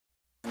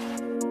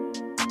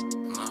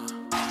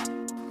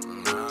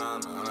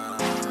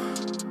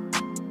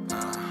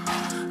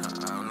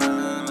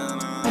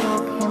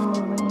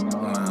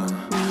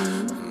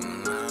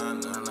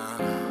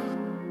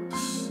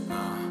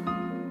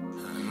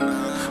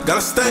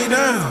Gotta stay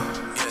down,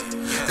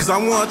 cause I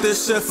want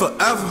this shit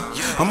forever.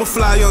 I'ma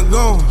fly young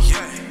gone,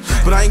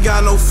 but I ain't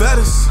got no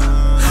feathers.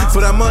 For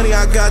that money,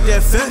 I got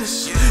that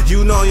fetish.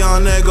 You know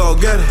young nigga gon'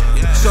 get it.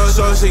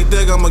 So she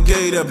think I'ma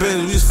give you that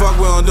business. We just fuck,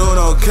 we don't do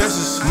no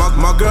kisses.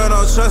 My girl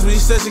don't trust me, she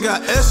said she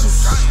got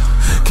issues.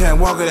 Can't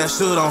walk her, that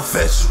shit don't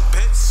fit you.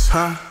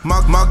 Huh?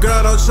 My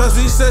girl don't trust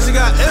me, she said she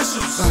got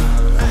issues.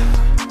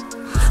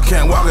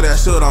 Can't walk her, that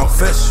shit don't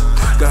fit you.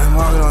 Gotta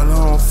walk it,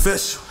 don't fit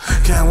you.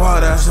 Can't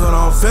walk that shit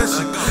don't fit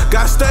you.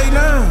 Gotta stay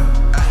down,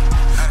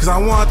 cause I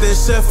want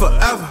this shit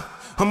forever.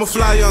 I'ma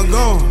fly young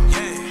gone,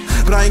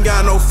 but I ain't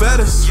got no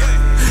feathers.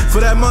 For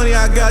that money,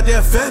 I got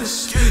that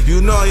fetish. You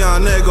know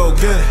young nigga gon'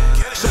 get it.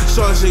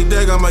 Short she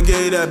think I'ma give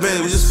you that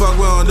baby. We just fuck,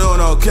 we don't do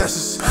no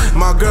kisses.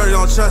 My girl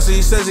don't trust her,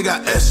 he says she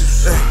got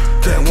issues.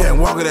 Can't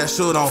walk her, that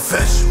shit don't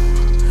fit you.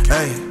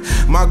 Hey,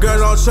 my girl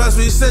don't trust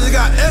me, he says she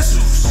got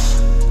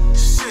issues.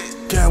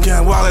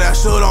 Can't walk her, that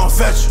shit don't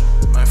fit you.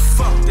 Man,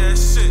 fuck that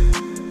shit.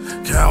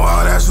 Can't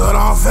walk her, that shit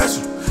don't fit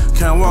you.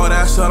 Can't walk her,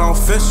 that shit don't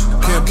fit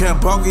you.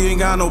 Can't walk her, you ain't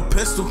got no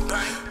pistol.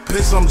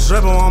 Bitch, I'm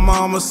drippin', my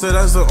mama said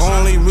that's the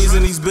only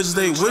reason these bitches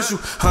they with you,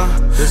 huh?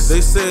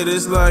 They say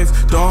this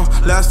life don't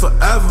last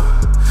forever,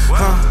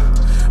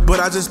 huh? But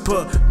I just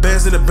put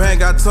bands in the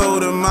bank, I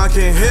told them I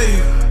can't hear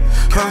you,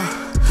 huh?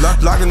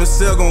 Locking the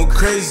cell going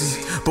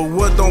crazy, but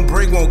what don't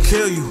break won't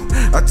kill you.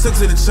 I took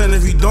to the chin,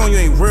 if you don't, you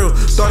ain't real.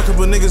 Thought a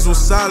couple niggas was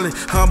solid,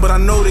 huh? But I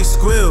know they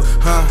squill,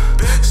 huh?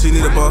 She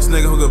need a boss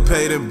nigga who could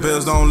pay them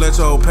bills. Don't let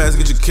your old past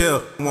get you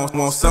killed.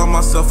 Won't sell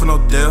myself for no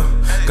deal.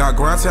 Got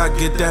grind till I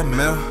get that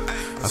meal.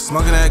 I'm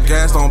smoking that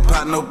gas, don't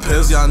pop no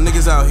pills. Y'all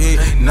niggas out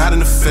here, not in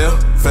the field.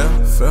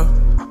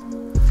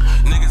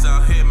 Niggas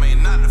out here,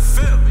 man, not in the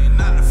field.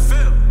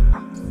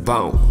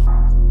 Boom.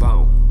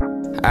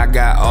 I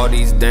got all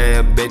these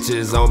damn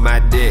bitches on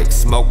my dick,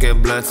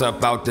 smoking blunts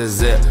up out the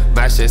zip.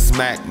 My shit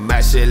smack, my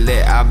shit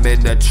lit. I'm in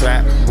the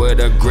trap with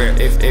a grip.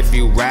 If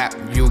you rap,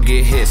 you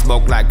get hit.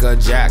 Smoke like a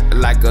jack,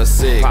 like a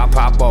cig.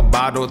 Pop a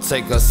bottle,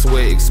 take a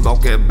swig.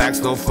 Smoking backs,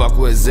 don't fuck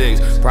with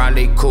zigs.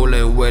 Probably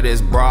coolin' with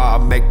his bra.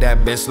 Make that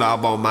bitch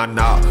slob on my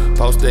knob.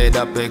 Posted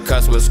up and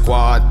cuss with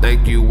squad.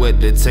 Thank you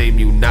with the team,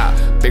 you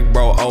not. Big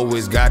bro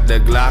always got the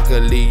Glock.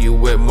 Could leave you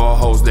with more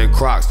hoes than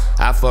Crocs.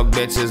 I fuck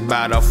bitches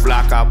by the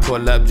flock. I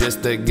pull up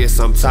just to get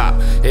some top.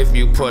 If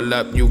you pull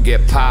up, you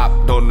get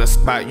popped. On the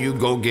spot, you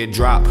gon' get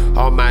dropped.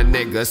 All my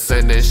niggas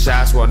sending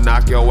shots will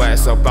knock your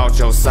ass up out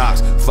your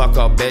socks. Fuck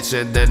a bitch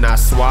and then I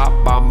swap.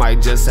 I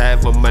might just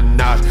have a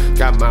menage.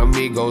 Got my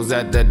amigos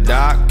at the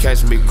dock.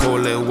 Catch me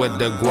coolin' with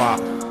the guap.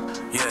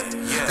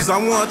 Cause I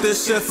want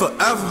this shit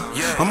forever.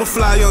 I'ma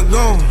fly young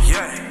gone,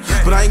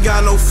 but I ain't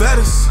got no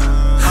feathers.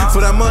 For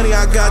that money,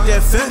 I got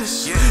that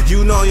fetish.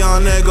 You know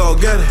young nigga gon'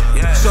 get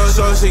it.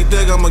 So she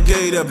think I'ma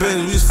give you that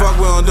business. We just fuck,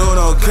 we don't do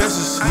no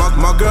kisses.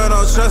 My girl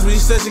don't trust me, she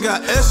said she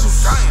got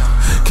issues.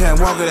 Can't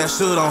walk her, that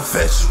shit don't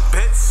fit you,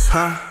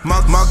 huh?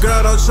 My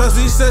girl don't trust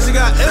me, she said she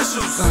got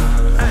issues.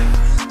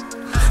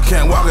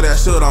 Can't walk her, that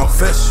shit don't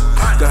fit you.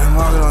 Can't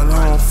walk her,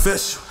 don't fit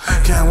you.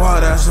 Can't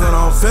walk her, that shit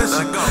don't fit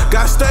you.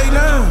 Gotta stay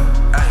down,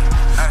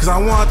 cause I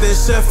want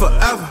this shit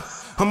forever.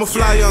 I'ma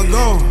fly young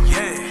gone,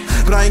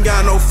 but I ain't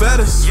got no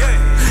feathers.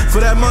 For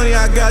that money,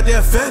 I got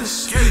that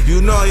fetish.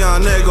 You know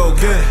young nigga gon'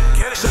 get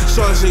it.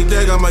 Short she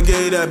think I'ma give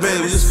you that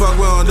baby. We just fuck,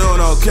 we don't do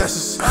no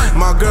kisses.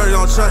 My girl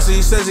don't trust her,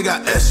 he says she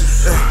got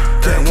issues.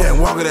 Can't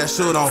walk her, that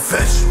shit don't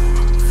fit you.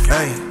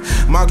 Hey,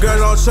 my girl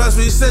don't trust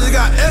me, he says she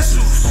got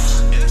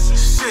issues.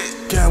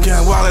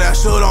 Can't walk her, that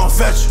shit don't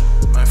fit you.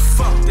 Man,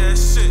 fuck that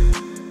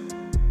shit.